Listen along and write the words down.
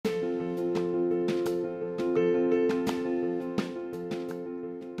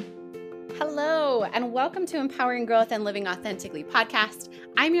and welcome to Empowering Growth and Living Authentically podcast.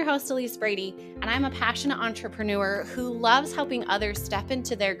 I'm your host, Elise Brady, and I'm a passionate entrepreneur who loves helping others step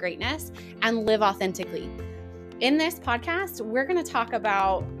into their greatness and live authentically. In this podcast, we're going to talk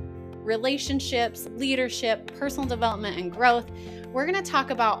about relationships, leadership, personal development, and growth. We're going to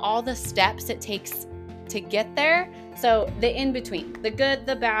talk about all the steps it takes to get there. So the in-between, the good,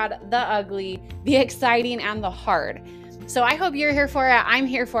 the bad, the ugly, the exciting, and the hard. So I hope you're here for it. I'm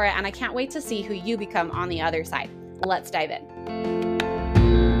here for it. And I can't wait to see who you become on the other side. Let's dive in.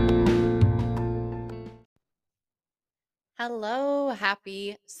 Hello,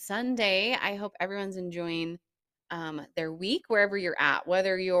 happy Sunday. I hope everyone's enjoying their week wherever you're at,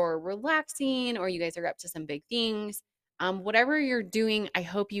 whether you're relaxing or you guys are up to some big things. Whatever you're doing, I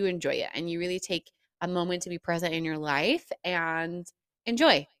hope you enjoy it and you really take a moment to be present in your life and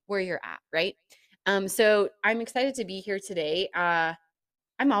enjoy where you're at, right? So I'm excited to be here today.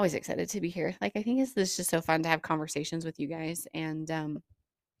 I'm always excited to be here. Like, I think this is just so fun to have conversations with you guys and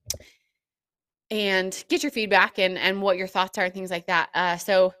get your feedback and what your thoughts are and things like that.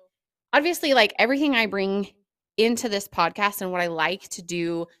 So obviously, like everything I bring into this podcast and what I like to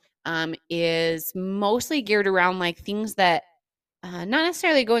do is mostly geared around like things that not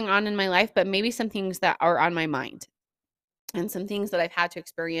necessarily going on in my life, but maybe some things that are on my mind and some things that I've had to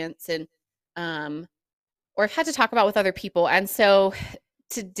experience and or I've had to talk about with other people. And so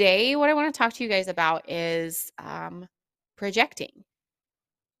today, what I want to talk to you guys about is projecting.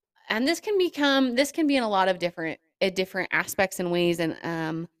 And this can be in a lot of different aspects and ways.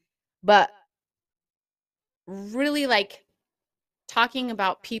 And but really like talking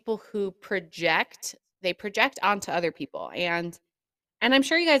about people who they project onto other people. And I'm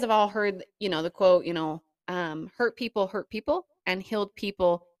sure you guys have all heard, the quote, hurt people, and healed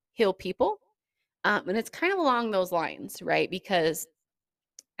people heal people. And it's kind of along those lines, right? Because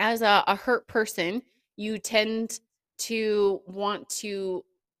as a hurt person, you tend to want to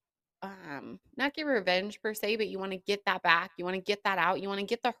not get revenge per se, but you want to get that back. You want to get that out. You want to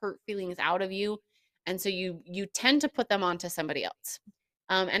get the hurt feelings out of you. And so you tend to put them onto somebody else.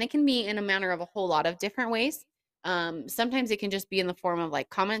 And it can be in a manner of a whole lot of different ways. Sometimes it can just be in the form of like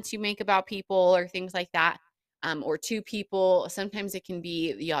comments you make about people or things like that, or to people. Sometimes it can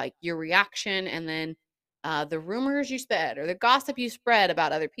be like your reaction and then the rumors you spread or the gossip you spread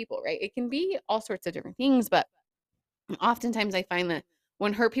about other people, right? It can be all sorts of different things, but oftentimes I find that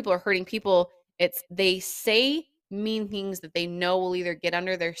when hurt people are hurting people, they say mean things that they know will either get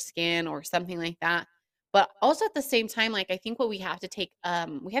under their skin or something like that. But also at the same time, like I think what we have to take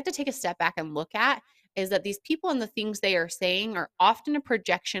a step back and look at is that these people and the things they are saying are often a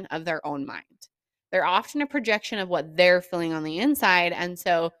projection of their own mind. They're often a projection of what they're feeling on the inside. And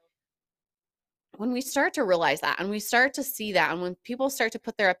so when we start to realize that and we start to see that, and when people start to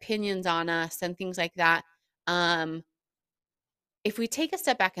put their opinions on us and things like that, if we take a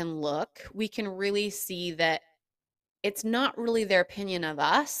step back and look, we can really see that it's not really their opinion of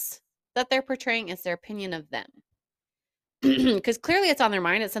us that they're portraying, it's their opinion of them. Because clearly it's on their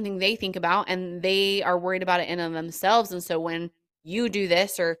mind, it's something they think about, and they are worried about it in and of themselves. And so when you do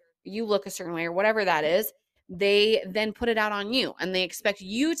this or you look a certain way or whatever that is, they then put it out on you and they expect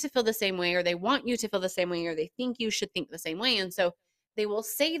you to feel the same way, or they want you to feel the same way, or they think you should think the same way. And so they will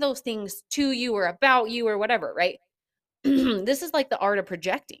say those things to you or about you or whatever, right? This is like the art of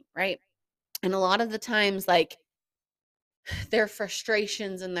projecting, right? And a lot of the times, like their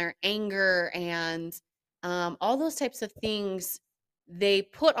frustrations and their anger and all those types of things, they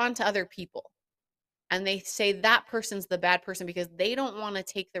put onto other people. And they say that person's the bad person because they don't want to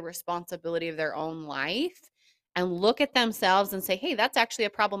take the responsibility of their own life and look at themselves and say, hey, that's actually a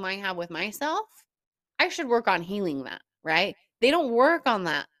problem I have with myself. I should work on healing that, right? They don't work on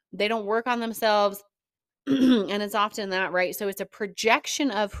that. They don't work on themselves. And it's often that, right? So it's a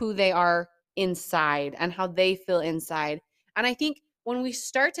projection of who they are inside and how they feel inside. And I think when we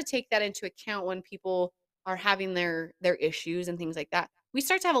start to take that into account when people are having their issues and things like that, we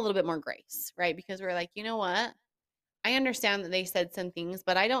start to have a little bit more grace, right? Because we're like, you know what? I understand that they said some things,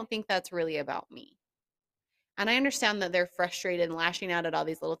 but I don't think that's really about me. And I understand that they're frustrated and lashing out at all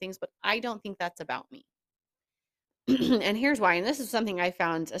these little things, but I don't think that's about me. And here's why. And this is something I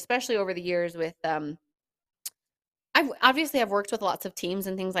found, especially over the years with I've worked with lots of teams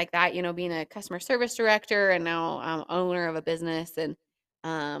and things like that, being a customer service director and now owner of a business and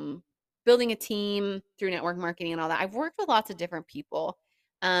building a team through network marketing and all that. I've worked with lots of different people.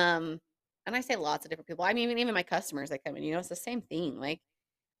 Um, and I say lots of different people. I mean, even my customers that come in, it's the same thing. Like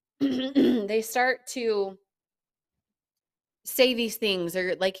they start to say these things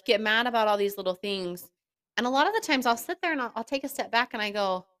or like get mad about all these little things. And a lot of the times I'll sit there and I'll take a step back and I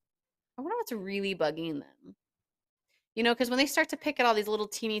go, I wonder what's really bugging them. Because when they start to pick at all these little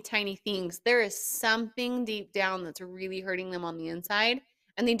teeny tiny things, there is something deep down that's really hurting them on the inside.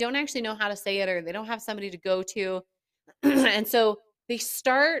 And they don't actually know how to say it, or they don't have somebody to go to. And so they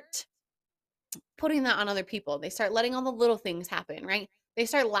start putting that on other people. They start letting all the little things happen, right? They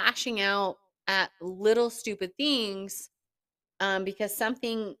start lashing out at little stupid things, because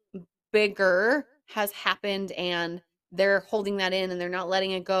something bigger has happened, and they're holding that in and they're not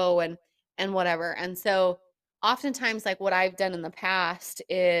letting it go, and whatever. And so oftentimes, like, what I've done in the past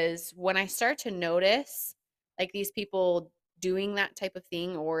is when I start to notice like these people doing that type of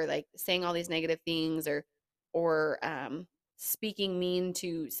thing, or like saying all these negative things, or speaking mean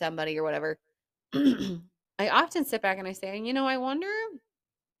to somebody or whatever, I often sit back and I say, I wonder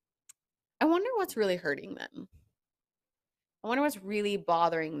what's really hurting them. I wonder what's really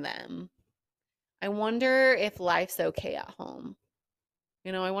bothering them. I wonder if life's okay at home.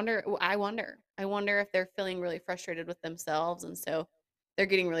 I wonder if they're feeling really frustrated with themselves, and so they're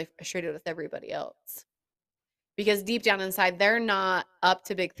getting really frustrated with everybody else. Because deep down inside, they're not up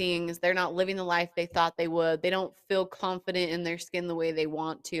to big things. They're not living the life they thought they would. They don't feel confident in their skin the way they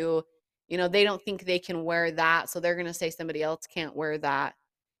want to. They don't think they can wear that, so they're going to say somebody else can't wear that.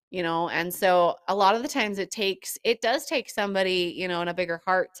 And so a lot of the times it does take somebody, in a bigger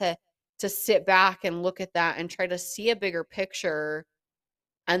heart to sit back and look at that and try to see a bigger picture.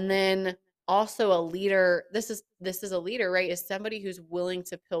 And then also a leader, this is a leader, right? Is somebody who's willing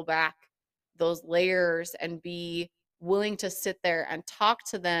to peel back those layers and be willing to sit there and talk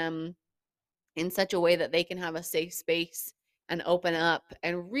to them in such a way that they can have a safe space and open up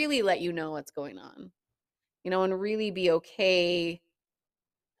and really let you know what's going on. And really be okay.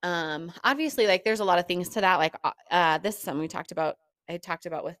 Obviously, like, there's a lot of things to that. Like, this is something I talked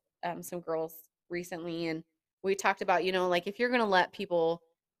about with some girls recently, and we talked about, like, if you're going to let people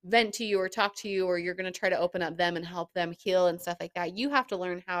vent to you or talk to you, or you're going to try to open up them and help them heal and stuff like that, you have to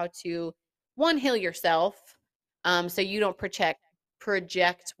learn how to, one, heal yourself, so you don't project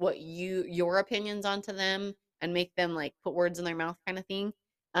your opinions onto them and make them like put words in their mouth kind of thing.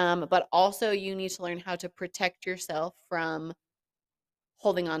 But also you need to learn how to protect yourself from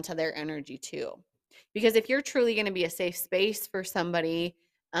holding on to their energy too. Because if you're truly going to be a safe space for somebody,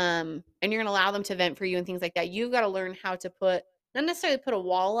 and you're going to allow them to vent for you and things like that, you've got to learn how to not necessarily put a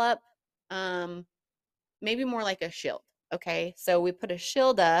wall up, um, maybe more like a shield. Okay. So we put a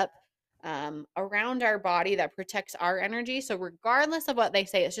shield up around our body that protects our energy. So regardless of what they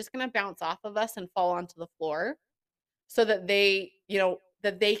say, it's just going to bounce off of us and fall onto the floor, so that they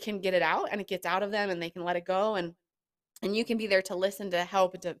can get it out, and it gets out of them and they can let it go. And you can be there to listen, to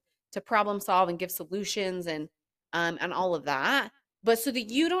help, to problem solve and give solutions, and all of that, but so that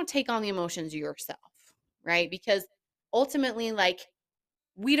you don't take on the emotions yourself, right? Because ultimately, like,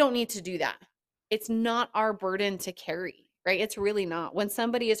 we don't need to do that. It's not our burden to carry, right? It's really not. When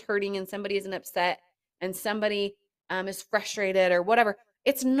somebody is hurting and somebody is upset and somebody is frustrated or whatever,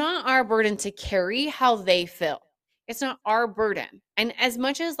 it's not our burden to carry how they feel. It's not our burden. And as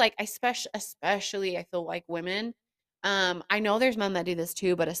much as, like, especially I feel like women, I know there's men that do this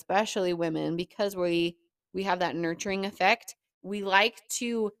too, but especially women, because we have that nurturing effect. We like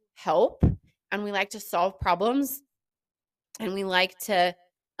to help, and we like to solve problems, and we like to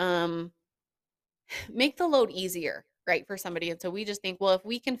um make the load easier, right, for somebody. And so we just think, well, if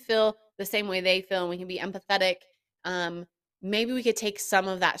we can feel the same way they feel and we can be empathetic, um maybe we could take some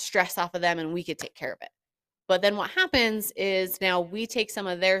of that stress off of them and we could take care of it. But then what happens is now we take some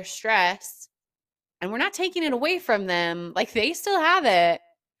of their stress, and we're not taking it away from them. Like, they still have it,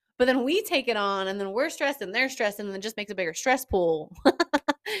 but then we take it on, and then we're stressed and they're stressed, and then it just makes a bigger stress pool.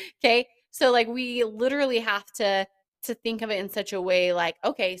 Okay. So, like, we literally have to think of it in such a way, like,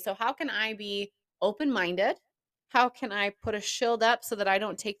 okay, so how can I be open-minded? How can I put a shield up so that I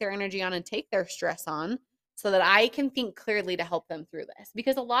don't take their energy on and take their stress on, so that I can think clearly to help them through this?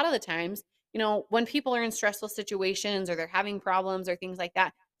 Because a lot of the times, when people are in stressful situations, or they're having problems or things like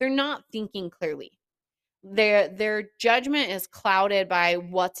that, they're not thinking clearly. Their judgment is clouded by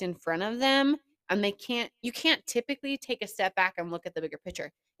what's in front of them, and you can't typically take a step back and look at the bigger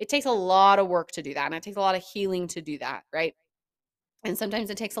picture. It takes a lot of work to do that, and it takes a lot of healing to do that, right? And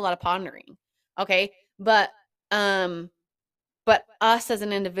sometimes it takes a lot of pondering. Okay. But us as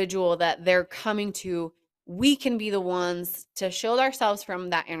an individual that they're coming to, we can be the ones to shield ourselves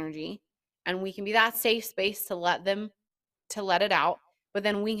from that energy, and we can be that safe space to let it out. But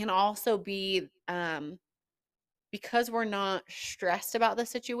then we can also be, because we're not stressed about the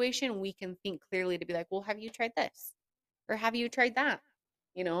situation, we can think clearly to be like, well, have you tried this? Or have you tried that?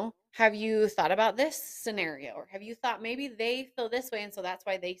 You know? have you thought about this scenario? Or have you thought maybe they feel this way and so that's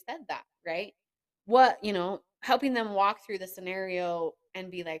why they said that, right? Helping them walk through the scenario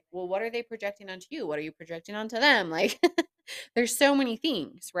and be like, well, what are they projecting onto you? What are you projecting onto them? Like, there's so many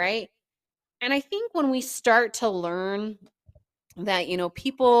things, right? And I think when we start to learn that,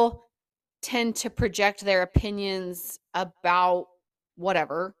 people tend to project their opinions about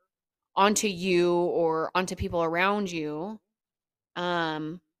whatever onto you or onto people around you,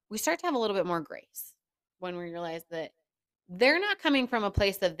 we start to have a little bit more grace when we realize that they're not coming from a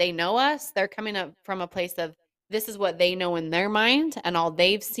place of they know us. They're coming up from a place of this is what they know in their mind and all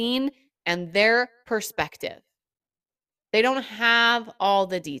they've seen and their perspective. They don't have all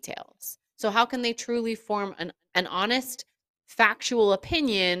the details. So how can they truly form an honest, factual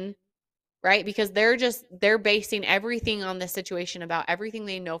opinion, right? Because they're basing everything on the situation about everything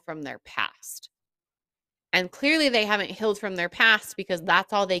they know from their past. And clearly they haven't healed from their past because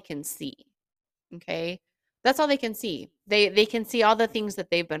that's all they can see. Okay? That's all they can see. They can see all the things that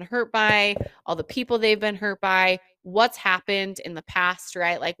they've been hurt by, all the people they've been hurt by, what's happened in the past,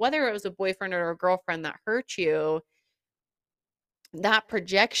 right? Like whether it was a boyfriend or a girlfriend that hurt you, that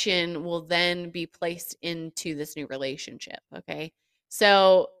projection will then be placed into this new relationship, okay?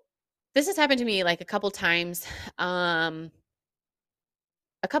 So this has happened to me like a couple times. A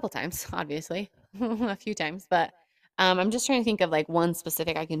couple times, obviously, a few times, but I'm just trying to think of like one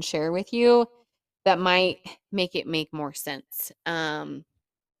specific I can share with you that might make it make more sense.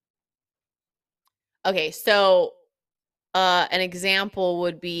 Okay, so an example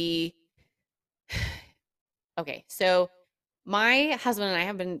would be okay, so my husband and I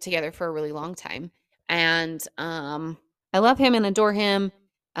have been together for a really long time, and I love him and adore him.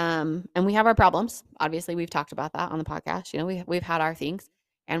 And we have our problems. Obviously, we've talked about that on the podcast. We've had our things,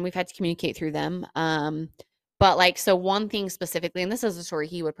 and we've had to communicate through them. But like, so one thing specifically, and this is a story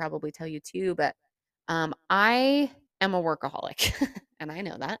he would probably tell you too, but I am a workaholic, and I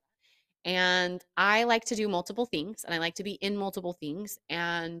know that. And I like to do multiple things and I like to be in multiple things.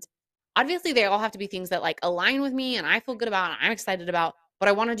 And obviously, they all have to be things that like align with me and I feel good about and I'm excited about, but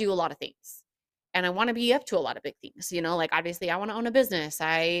I want to do a lot of things. And I want to be up to a lot of big things, like obviously I want to own a business.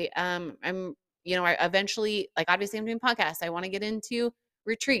 I eventually like obviously I'm doing podcasts. I want to get into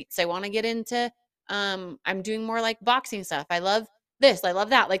retreats. I want to get into I'm doing more like boxing stuff. I love this, I love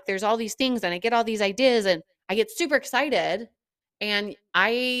that. Like there's all these things and I get all these ideas and I get super excited and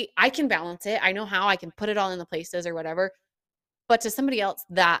I can balance it. I know how I can put it all in the places or whatever. But to somebody else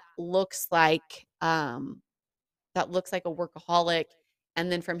that looks like a workaholic. And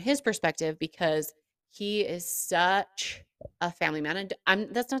then from his perspective, because he is such a family man, and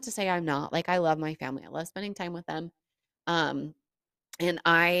that's not to say I'm not. Like I love my family. I love spending time with them. Um, and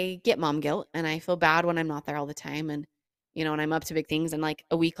I get mom guilt and I feel bad when I'm not there all the time. And I'm up to big things. And like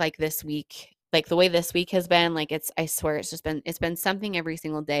a week like this week, like the way this week has been, like I swear it's been something every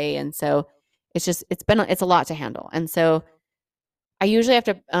single day. And so it's a lot to handle. And so I usually have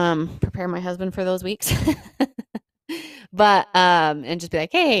to prepare my husband for those weeks. But and just be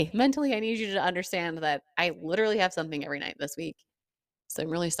like, hey, mentally I need you to understand that I literally have something every night this week. So I'm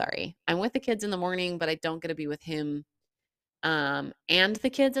really sorry. I'm with the kids in the morning, but I don't get to be with him and the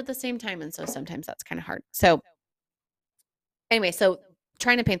kids at the same time. And so sometimes that's kind of hard. So anyway, so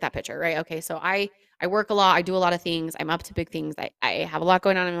trying to paint that picture, right? Okay. So I work a lot, I do a lot of things, I'm up to big things. I have a lot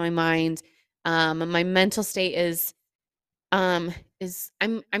going on in my mind. My mental state is I'm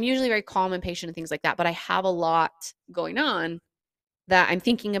usually very calm and patient and things like that, but I have a lot going on that I'm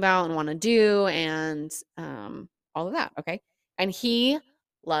thinking about and want to do and all of that. Okay. And he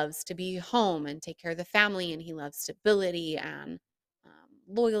loves to be home and take care of the family and he loves stability and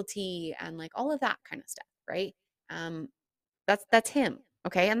loyalty and like all of that kind of stuff. Right. Um, that's him.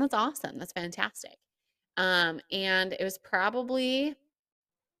 Okay. And that's awesome. That's fantastic. And it was probably,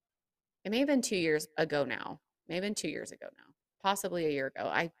 it may have been 2 years ago now. Maybe been 2 years ago now, possibly a year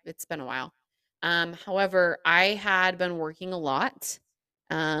ago. It's been a while. However, I had been working a lot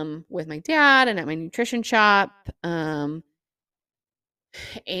with my dad and at my nutrition shop, and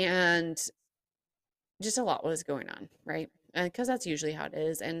just a lot was going on, right? Because that's usually how it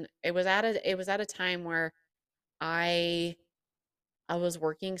is. And it was at a time where I I was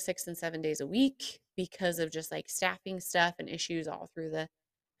working 6 and 7 days a week because of just like staffing stuff and issues all through the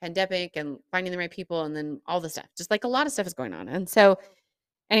pandemic and finding the right people and then all the stuff. Just like a lot of stuff is going on. And so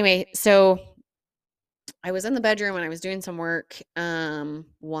anyway, so I was in the bedroom and I was doing some work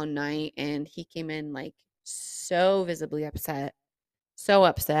one night and he came in like so visibly upset, so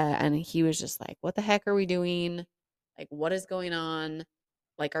upset. And he was just like, what the heck are we doing? Like, what is going on?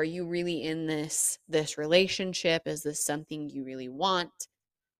 Like, are you really in this relationship? Is this something you really want?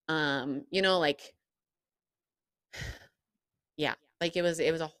 Like, yeah, like it was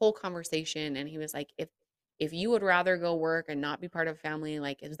a whole conversation, and he was like, if you would rather go work and not be part of family,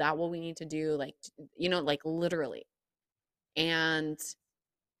 like, is that what we need to do? Like, like literally. And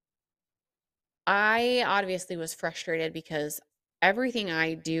I obviously was frustrated because everything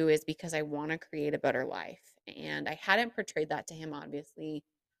I do is because I want to create a better life. And I hadn't portrayed that to him, obviously.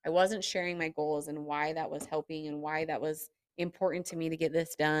 I wasn't sharing my goals and why that was helping and why that was important to me to get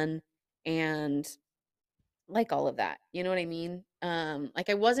this done. And like all of that. You know what I mean? Like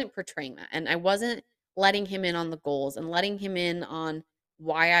I wasn't portraying that, and I wasn't letting him in on the goals and letting him in on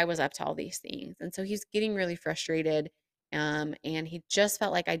why I was up to all these things. And so he's getting really frustrated. And he just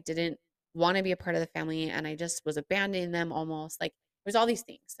felt like I didn't want to be a part of the family, and I just was abandoning them almost. Like there's all these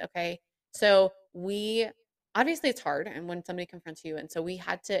things. Okay. So we obviously it's hard and when somebody confronts you. And so we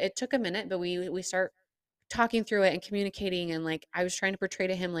had to, it took a minute, but we start talking through it and communicating, and like I was trying to portray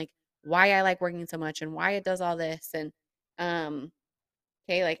to him like why I like working so much and why it does all this, and um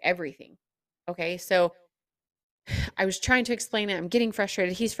okay, like everything. Okay, so I was trying to explain it. I'm getting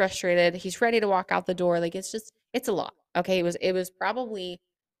frustrated. He's frustrated. He's ready to walk out the door. Like it's a lot. Okay, it was probably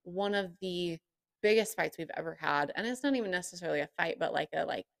one of the biggest fights we've ever had. And it's not even necessarily a fight, but like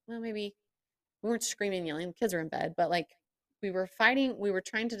well, maybe we weren't screaming and yelling. The kids are in bed, but like we were fighting. We were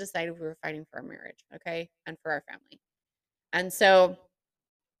trying to decide if we were fighting for our marriage, okay, and for our family. And so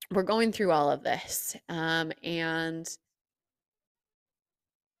we're going through all of this. And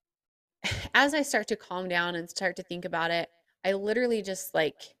as I start to calm down and start to think about it, I literally just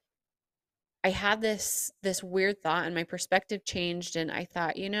like I had this weird thought, and my perspective changed, and I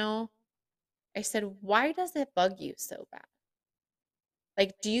thought, I said, "Why does it bug you so bad?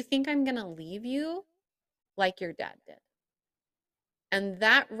 Like, do you think I'm going to leave you like your dad did?" And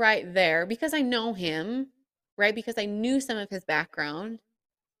that right there, because I know him, right? Because I knew some of his background,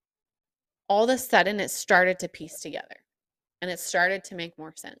 all of a sudden it started to piece together. And it started to make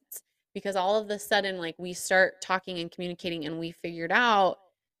more sense because all of a sudden, like we start talking and communicating, and we figured out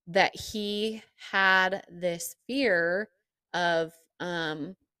that he had this fear of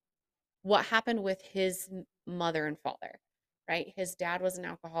what happened with his mother and father, right? His dad was an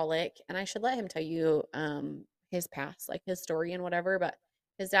alcoholic, and I should let him tell you his past, like his story and whatever, but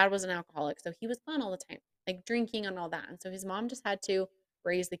his dad was an alcoholic, so he was gone all the time, like drinking and all that. And so his mom just had to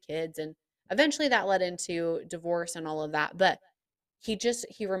raise the kids, and eventually that led into divorce and all of that. But he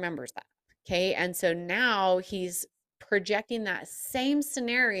remembers that. Okay. And so now he's projecting that same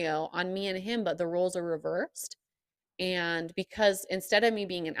scenario on me and him, but the roles are reversed. And because instead of me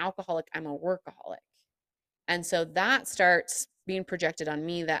being an alcoholic, I'm a workaholic. And so that starts being projected on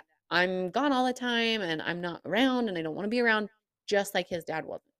me that I'm gone all the time and I'm not around and I don't want to be around, just like his dad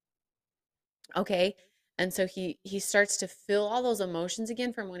wasn't. Okay. And so he starts to feel all those emotions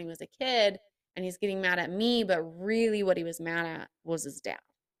again from when he was a kid, and he's getting mad at me, but really what he was mad at was his dad.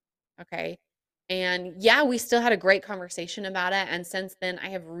 Okay. And yeah, we still had a great conversation about it. And since then, I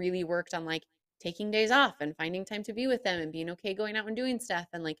have really worked on like taking days off and finding time to be with them and being okay going out and doing stuff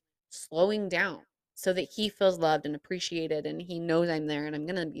and like slowing down so that he feels loved and appreciated and he knows I'm there and I'm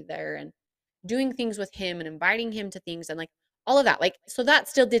going to be there, and doing things with him and inviting him to things and like all of that. Like, so that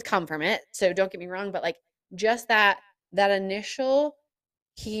still did come from it. So don't get me wrong, but like just that initial,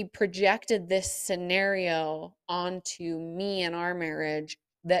 he projected this scenario onto me and our marriage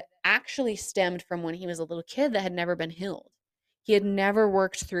that actually stemmed from when he was a little kid that had never been healed. He had never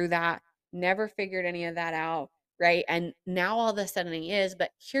worked through that, never figured any of that out, right? And now all of a sudden he is.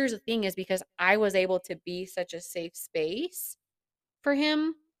 But here's the thing, is because I was able to be such a safe space for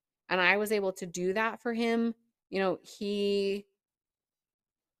him, and I was able to do that for him, he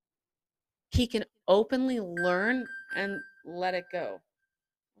can openly learn and let it go.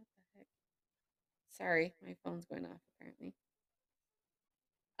 What the heck? Sorry, my phone's going off apparently.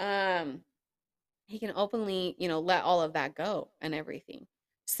 Um, he can openly, let all of that go and everything.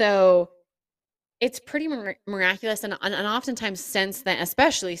 So it's pretty miraculous. And oftentimes since then,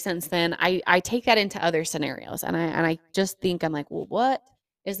 especially since then, I take that into other scenarios, and I just think, I'm like, well, what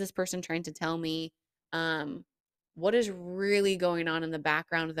is this person trying to tell me? Um, what is really going on in the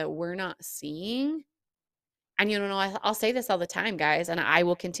background that we're not seeing? And I'll say this all the time, guys, and I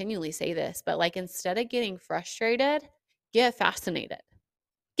will continually say this, but like instead of getting frustrated, get fascinated.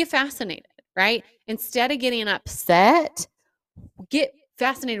 Get fascinated, right? Instead of getting upset, get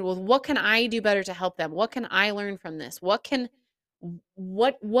fascinated with what can I do better to help them? What can I learn from this? What? You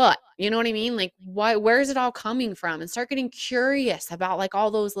know what I mean? Like where is it all coming from? And start getting curious about like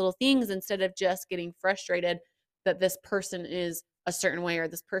all those little things instead of just getting frustrated that this person is a certain way or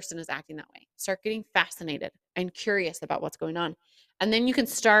this person is acting that way. Start getting fascinated and curious about what's going on. And then you can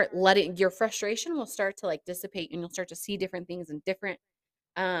start letting your frustration will start to like dissipate, and you'll start to see different things in different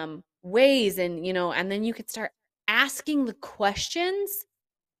ways. And, and then you can start asking the questions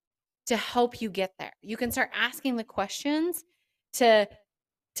to help you get there. You can start asking the questions to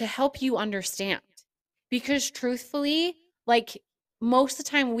help you understand. Because truthfully, like most of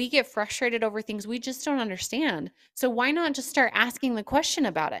the time we get frustrated over things we just don't understand. So why not just start asking the question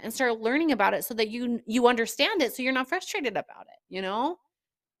about it and start learning about it so that you understand it, so you're not frustrated about it,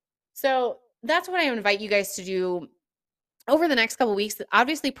 So that's what I invite you guys to do over the next couple of weeks.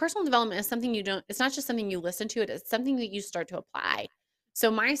 Obviously, personal development is something it's not just something you listen to, it's something that you start to apply. So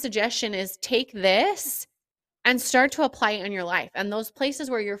my suggestion is take this and start to apply it in your life. And those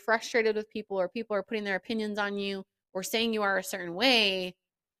places where you're frustrated with people, or people are putting their opinions on you or saying you are a certain way,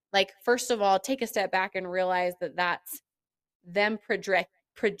 like, first of all, take a step back and realize that that's them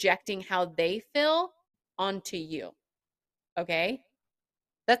projecting how they feel onto you. Okay?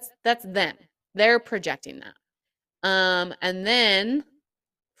 That's them. They're projecting that. And then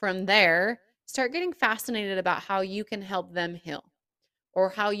from there, start getting fascinated about how you can help them heal, or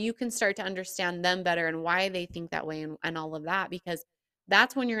how you can start to understand them better and why they think that way, and all of that, because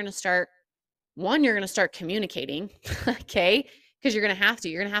that's when you're going to start, you're going to start communicating, okay? Because you're going to have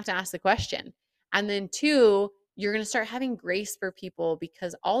to ask the question. And then two, you're going to start having grace for people,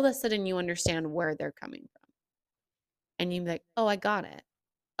 because all of a sudden you understand where they're coming from. And you're like, oh, I got it.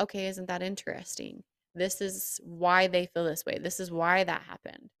 Okay, isn't that interesting? This is why they feel this way. This is why that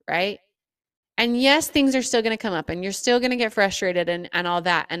happened, right? And yes, things are still going to come up, and you're still going to get frustrated and all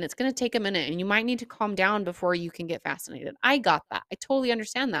that. And it's going to take a minute, and you might need to calm down before you can get fascinated. I got that. I totally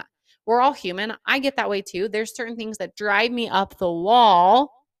understand that. We're all human. I get that way too. There's certain things that drive me up the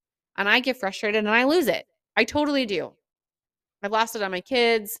wall, and I get frustrated and I lose it. I totally do. I've lost it on my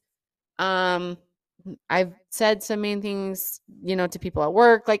kids. I've said some mean things, to people at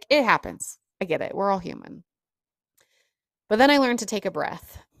work. Like, it happens. I get it. We're all human. But then I learned to take a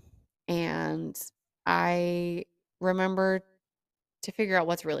breath, and I remember to figure out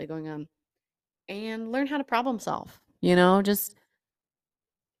what's really going on and learn how to problem solve. Just,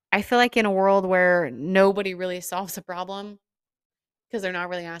 I feel like in a world where nobody really solves a problem because they're not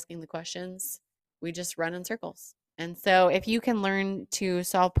really asking the questions, we just run in circles. And so if you can learn to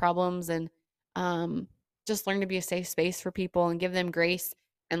solve problems and just learn to be a safe space for people and give them grace,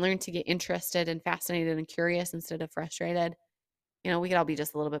 and learn to get interested and fascinated and curious instead of frustrated, we could all be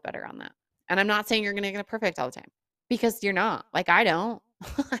just a little bit better on that. And I'm not saying you're going to get it perfect all the time, because you're not. Like, I don't.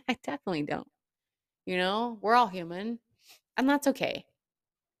 I definitely don't. We're all human, and that's okay.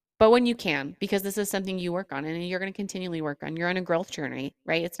 But when you can, because this is something you work on and you're going to continually work on, you're on a growth journey,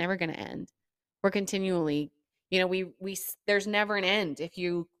 right? It's never going to end. We're continually, there's never an end if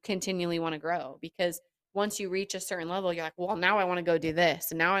you continually want to grow, because once you reach a certain level, you're like, well, now I want to go do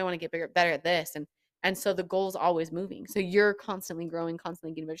this, and now I want to get better at this. And so the goal is always moving. So you're constantly growing,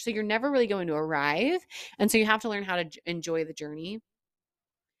 constantly getting better. So you're never really going to arrive. And so you have to learn how to enjoy the journey.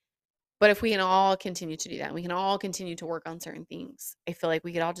 But if we can all continue to do that, and we can all continue to work on certain things, I feel like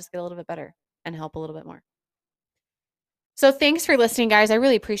we could all just get a little bit better and help a little bit more. So thanks for listening, guys. I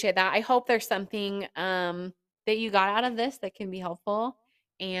really appreciate that. I hope there's something that you got out of this that can be helpful.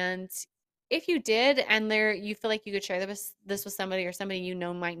 And if you did, and you feel like you could share this with somebody, or somebody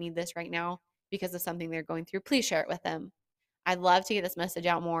might need this right now because of something they're going through, please share it with them. I'd love to get this message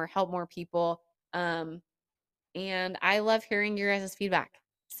out more, help more people. And I love hearing your guys' feedback.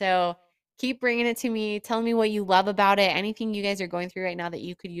 So keep bringing it to me. Tell me what you love about it. Anything you guys are going through right now that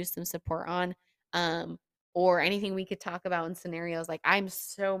you could use some support on, or anything we could talk about in scenarios. Like, I'm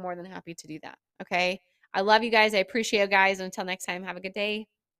so more than happy to do that. Okay. I love you guys. I appreciate you guys. And until next time, have a good day.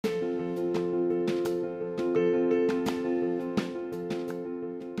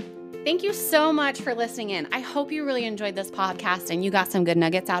 Thank you so much for listening in. I hope you really enjoyed this podcast and you got some good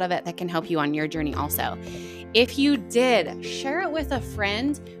nuggets out of it that can help you on your journey also. If you did, share it with a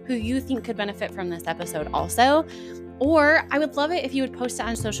friend who you think could benefit from this episode also. Or I would love it if you would post it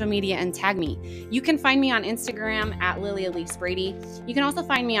on social media and tag me. You can find me on Instagram at Lily Elise Brady. You can also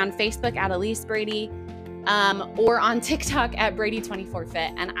find me on Facebook at Elise Brady, or on TikTok at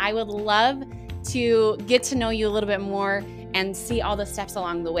Brady24Fit. And I would love to get to know you a little bit more and see all the steps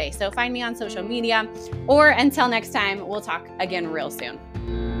along the way. So find me on social media, or until next time, we'll talk again real soon.